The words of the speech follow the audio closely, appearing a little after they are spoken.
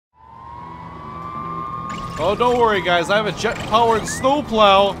Oh, don't worry, guys. I have a jet-powered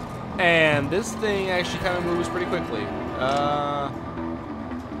snowplow, and this thing actually kind of moves pretty quickly.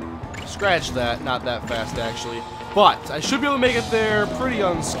 Scratch that. Not that fast, actually. But I should be able to make it there pretty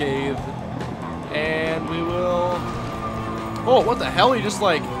unscathed. And we will... Oh, what the hell? He just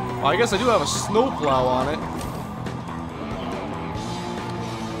like... Well, I guess I do have a snowplow on it.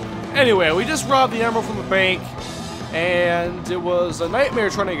 Anyway, we just robbed the emerald from the bank. And it was a nightmare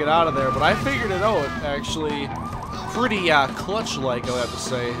trying to get out of there, but I figured it out, actually. Pretty clutch-like, I have to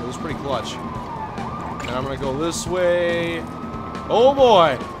say. It was pretty clutch. And I'm gonna go this way. Oh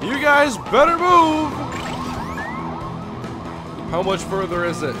boy! You guys better move! How much further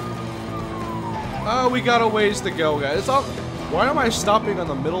is it? We got a ways to go, guys. Why am I stopping on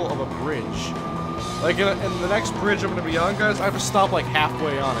the middle of a bridge? Like, in the next bridge I'm gonna be on, guys, I have to stop, like,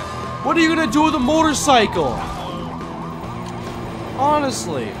 halfway on it. What are you gonna do with a motorcycle?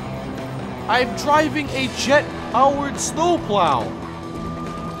 Honestly, I'm driving a jet-powered snowplow.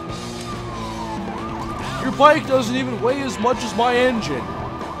 Your bike doesn't even weigh as much as my engine.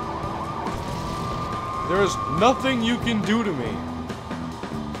 There's nothing you can do to me.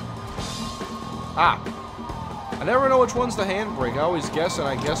 I never know which one's the handbrake. I always guess and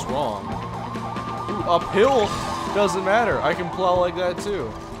I guess wrong. Ooh, uphill doesn't matter. I can plow like that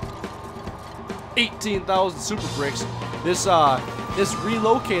too. 18,000 super bricks. This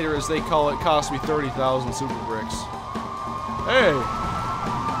relocator, as they call it, cost me 30,000 super bricks. Hey!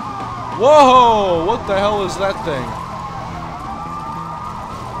 Whoa! What the hell is that thing?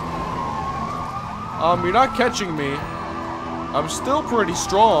 You're not catching me. I'm still pretty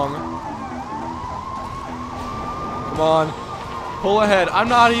strong. Come on. Pull ahead. I'm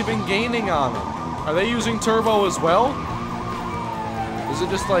not even gaining on them. Are they using turbo as well? Is it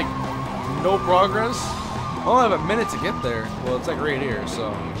just like no progress? I only have a minute to get there. Well, it's like right here,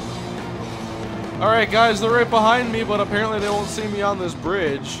 so. Alright, guys, they're right behind me, but apparently they won't see me on this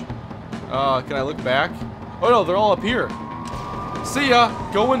bridge. Can I look back? Oh no, they're all up here. See ya!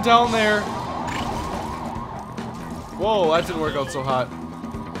 Going down there. Whoa, that didn't work out so hot.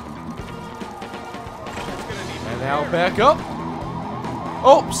 And now back up.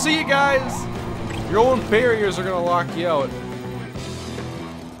 Oh, see you guys! Your own barriers are gonna lock you out.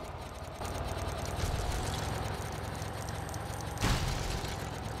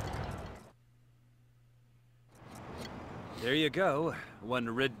 There you go. One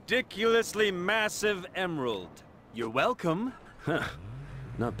ridiculously massive emerald. You're welcome. Huh.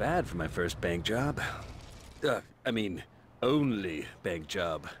 Not bad for my first bank job. I mean, only bank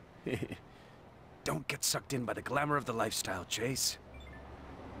job. Don't get sucked in by the glamour of the lifestyle, Chase.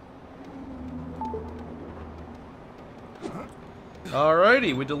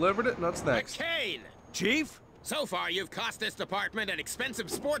 Alrighty, we delivered it, and what's next? Kane! Chief? So far, you've cost this department an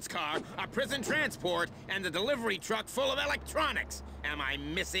expensive sports car, a prison transport, and a delivery truck full of electronics. Am I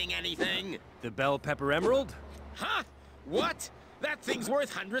missing anything? The bell pepper emerald? Huh? What? That thing's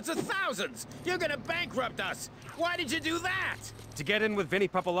worth hundreds of thousands. You're gonna bankrupt us. Why did you do that? To get in with Vinny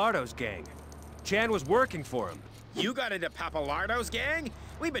Pappalardo's gang. Chan was working for him. You got into Pappalardo's gang?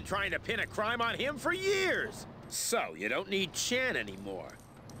 We've been trying to pin a crime on him for years. So, you don't need Chan anymore.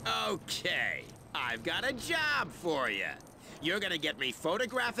 Okay. I've got a job for you. You're gonna get me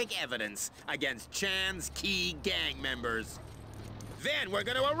photographic evidence against Chan's key gang members. Then we're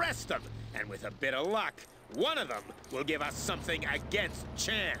gonna arrest them, and with a bit of luck, one of them will give us something against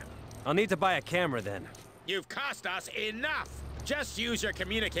Chan. I'll need to buy a camera then. You've cost us enough. Just use your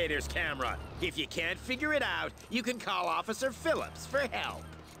communicator's camera. If you can't figure it out, you can call Officer Phillips for help.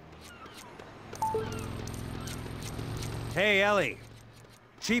 Hey, Ellie.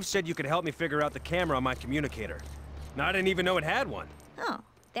 Chief said you could help me figure out the camera on my communicator. Now, I didn't even know it had one. Oh,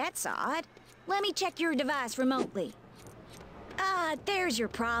 that's odd. Let me check your device remotely. There's your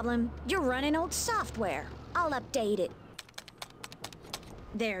problem. You're running old software. I'll update it.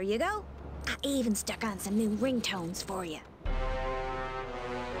 There you go. I even stuck on some new ringtones for you.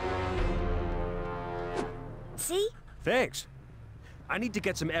 See? Thanks. I need to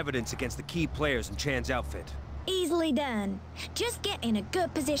get some evidence against the key players in Chan's outfit. Easily done. Just get in a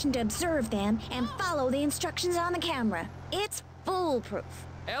good position to observe them and follow the instructions on the camera. It's foolproof.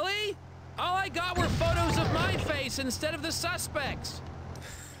 Ellie? All I got were photos of my face instead of the suspects.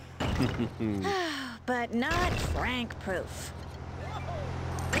 But not Frank-proof.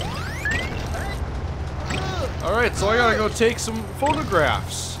 Alright, so I gotta go take some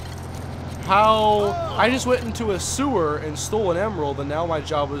photographs. How... I just went into a sewer and stole an emerald, and now my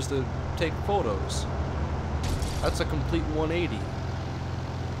job is to take photos. That's a complete 180.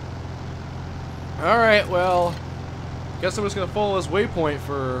 Alright, well... guess I'm just gonna follow this waypoint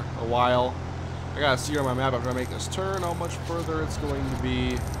for a while. I gotta see on my map after I make this turn how much further it's going to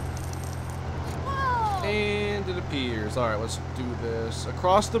be. And it appears. Alright, let's do this.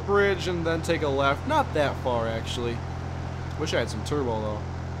 Across the bridge and then take a left. Not that far, actually. Wish I had some turbo, though.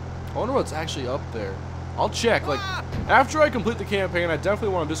 I wonder what's actually up there. I'll check. Like, after I complete the campaign, I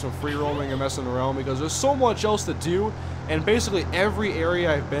definitely want to do some free roaming and messing around because there's so much else to do. And basically every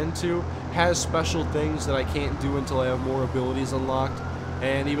area I've been to has special things that I can't do until I have more abilities unlocked.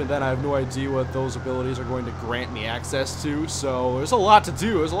 And even then, I have no idea what those abilities are going to grant me access to. So there's a lot to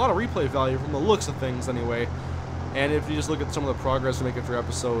do. There's a lot of replay value from the looks of things anyway. And if you just look at some of the progress we're making through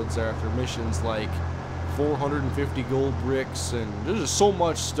episodes after missions like 450 gold bricks, and there's just so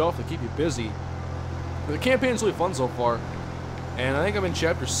much stuff to keep you busy. But the campaign's really fun so far. And I think I'm in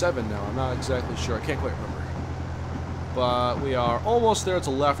chapter 7 now. I'm not exactly sure. I can't quite remember. But we are almost there. It's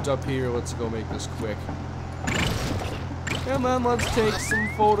a left up here. Let's go make this quick. And then let's take some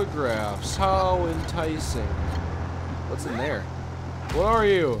photographs. How enticing. What's in there? What are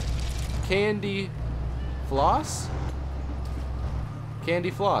you? Candy floss? Candy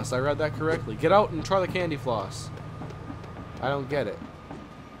floss. I read that correctly. Get out and try the candy floss. I don't get it.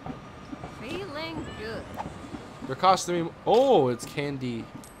 Feeling good. They're costing me... Oh, it's candy.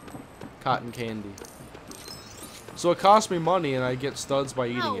 Cotton candy. So it costs me money and I get studs by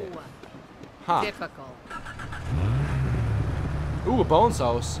eating it. Huh. Difficult. Ooh, a bones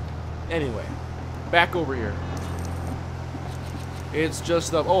house. Anyway, back over here. It's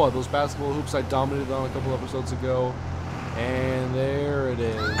just oh, those basketball hoops I dominated on a couple episodes ago. And there it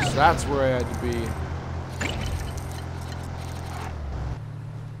is. That's where I had to be.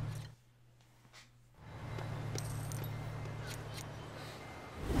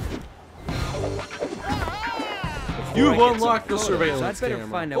 You've unlocked the surveillance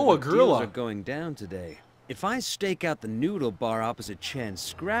camera. Oh, a gorilla. Are going down today. If I stake out the noodle bar opposite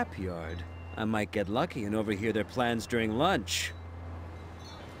Chan's scrapyard, I might get lucky and overhear their plans during lunch.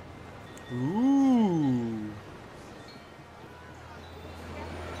 Ooh.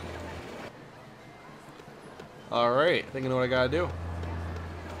 Alright, I think I know what I gotta do.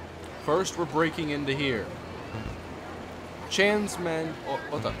 First, we're breaking into here. Chan's men... Oh,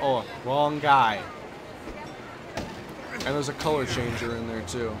 what the... Oh, wrong guy. And there's a color changer in there,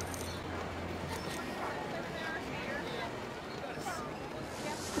 too.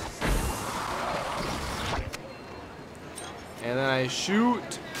 And then I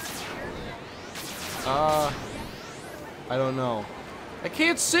shoot. I don't know. I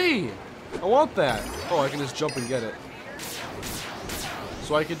can't see. I want that. Oh, I can just jump and get it.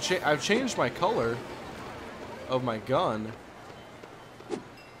 So I could I've changed my color of my gun.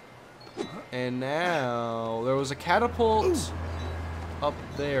 And now there was a catapult up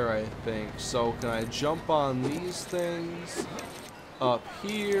there, I think. So can I jump on these things? Up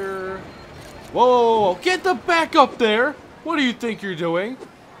here. Whoa, whoa, whoa, whoa. Get the back up there! What do you think you're doing?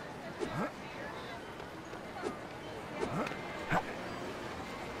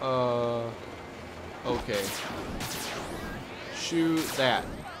 Okay. Shoot that.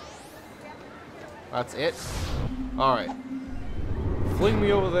 That's it? Alright. Fling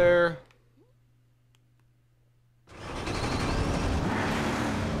me over there.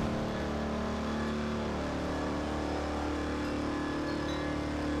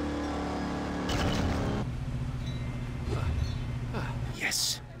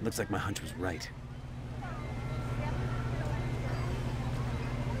 Yes! Looks like my hunch was right.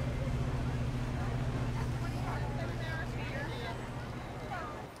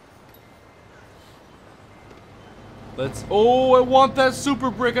 Let's... Oh, I want that super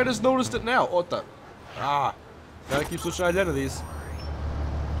brick. I just noticed it now. What the... Ah. Gotta keep switching identities.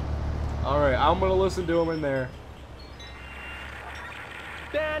 Alright, I'm gonna listen to him in there.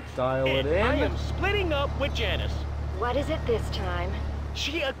 That's Dial it in. I am splitting up with Janice. What is it this time?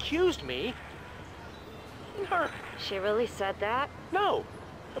 She accused me. Her. She really said that? No.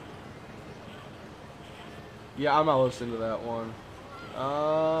 Yeah, I'm not listening to that one.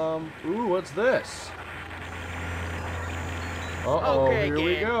 Ooh, what's this? Uh-oh, Okay, here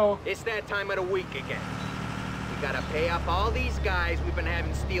we gang. go. It's that time of the week again. We gotta pay up all these guys we've been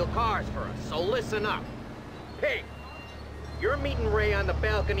having steal cars for us, so listen up. Pig, you're meeting Ray on the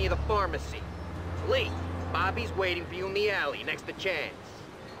balcony of the pharmacy. Lee, Bobby's waiting for you in the alley next to Chan's.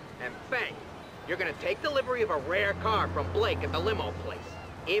 And Fang, you're gonna take delivery of a rare car from Blake at the limo place.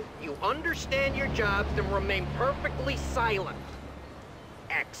 If you understand your jobs, then remain perfectly silent.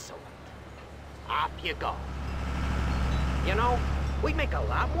 Excellent. Off you go. You know, we'd make a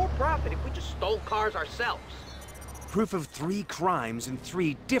lot more profit if we just stole cars ourselves. Proof of 3 crimes in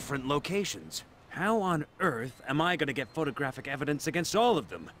 3 different locations. How on earth am I gonna get photographic evidence against all of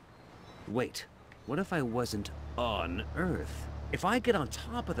them? Wait, What if I wasn't on Earth? If I get on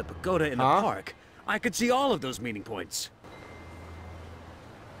top of the pagoda in the Huh? park, I could see all of those meeting points.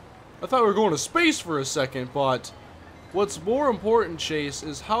 I thought we were going to space for a second, but what's more important, Chase,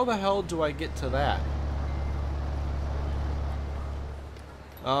 is how the hell do I get to that?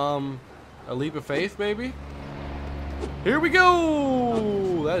 A leap of faith, maybe? Here we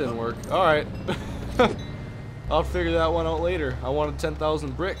go! That didn't work. Alright. I'll figure that one out later. I wanted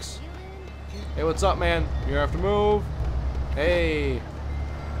 10,000 bricks. Hey, what's up, man? You have to move. Hey.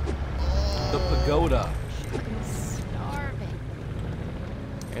 The pagoda. Starving.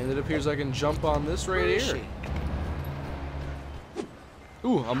 And it appears I can jump on this right here.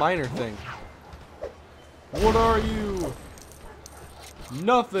 Ooh, a miner thing. What are you?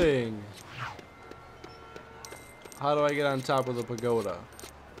 Nothing. How do I get on top of the pagoda?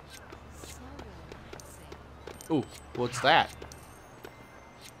 Ooh, what's that?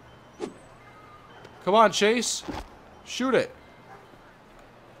 Come on, Chase. Shoot it.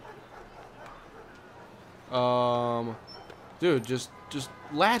 Dude, just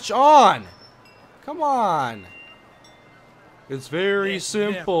latch on. Come on. It's very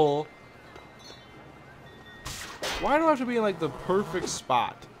simple. Why do I have to be in like the perfect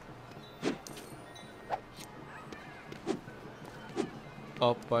spot?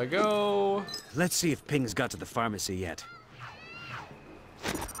 Up I go. Let's see if Ping's got to the pharmacy yet.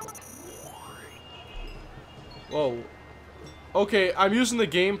 Whoa. Okay, I'm using the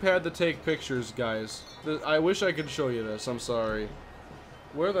gamepad to take pictures, guys. I wish I could show you this. I'm sorry.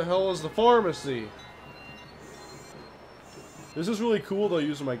 Where the hell is the pharmacy? This is really cool though,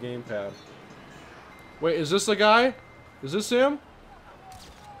 using my gamepad. Wait, is this the guy? Is this him?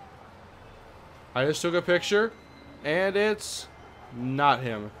 I just took a picture, and it's not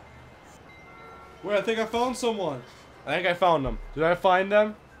him. Wait, I think I found someone. I think I found them. Did I find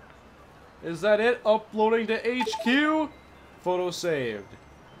them? Is that it? Uploading to HQ? Photo saved.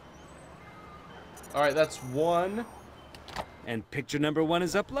 Alright, that's one. And picture number 1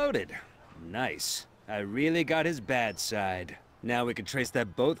 is uploaded. Nice. I really got his bad side. Now we can trace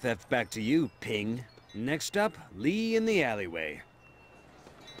that boat theft back to you, Ping. Next up, Lee in the alleyway.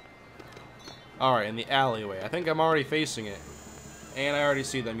 Alright, in the alleyway. I think I'm already facing it. And I already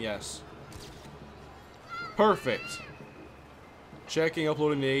see them, yes. Perfect. Checking,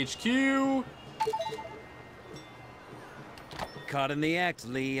 uploading to HQ. Caught in the act,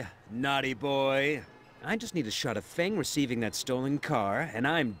 Lee. Naughty boy. I just need a shot of Feng receiving that stolen car, and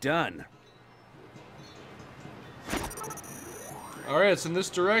I'm done. Alright, it's in this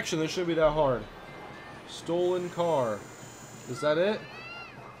direction. This shouldn't be that hard. Stolen car. Is that it?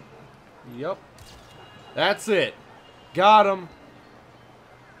 Yep. That's it. Got him.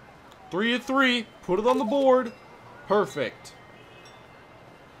 3 of 3. Put it on the board. Perfect.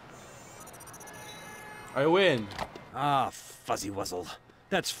 I win. Ah, fuzzy wuzzle.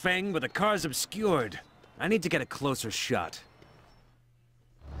 That's Feng, but the car's obscured. I need to get a closer shot.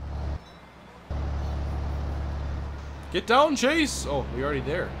 Get down, Chase! Oh, we're already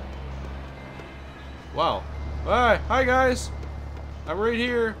there. Wow. Alright, hi guys. I'm right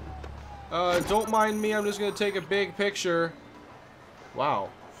here. Don't mind me, I'm just gonna take a big picture. Wow.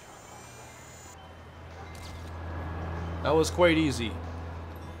 That was quite easy.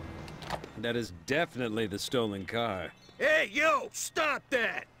 That is definitely the stolen car. Hey, yo! Stop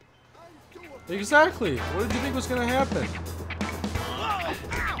that! Exactly. What did you think was gonna happen?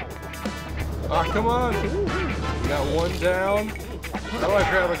 Ah, come on. We got one down. How do I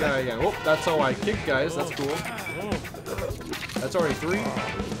grab a guy again? Oh, that's how I kick guys. That's cool. That's already 3.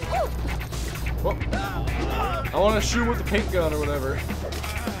 Oh. I want to shoot with the paint gun or whatever.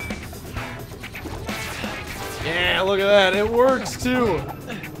 Yeah, look at that. It works too.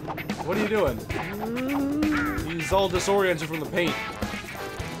 What are you doing? He's all disoriented from the paint.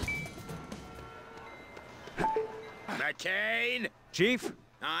 McCain! Chief?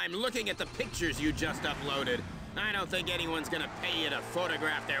 I'm looking at the pictures you just uploaded. I don't think anyone's gonna pay you to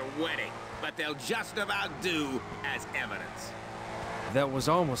photograph their wedding, but they'll just about do as evidence. That was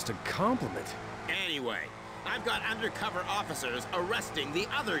almost a compliment. Anyway, I've got undercover officers arresting the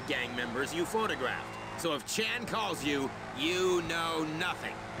other gang members you photographed. So if Chan calls you, you know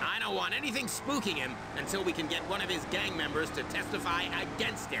nothing. I don't want anything spooking him until we can get one of his gang members to testify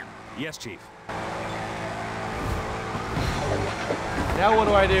against him. Yes, Chief. Now what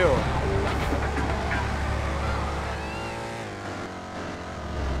do I do?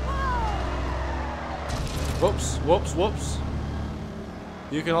 Whoops, whoops, whoops.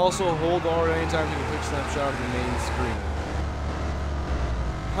 You can also hold R at any time to take a quick snapshot of the main screen.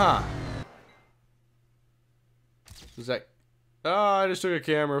 Huh. Is that... Oh, I just took a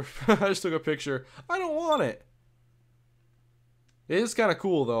camera. I just took a picture. I don't want it. It is kind of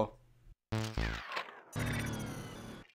cool, though.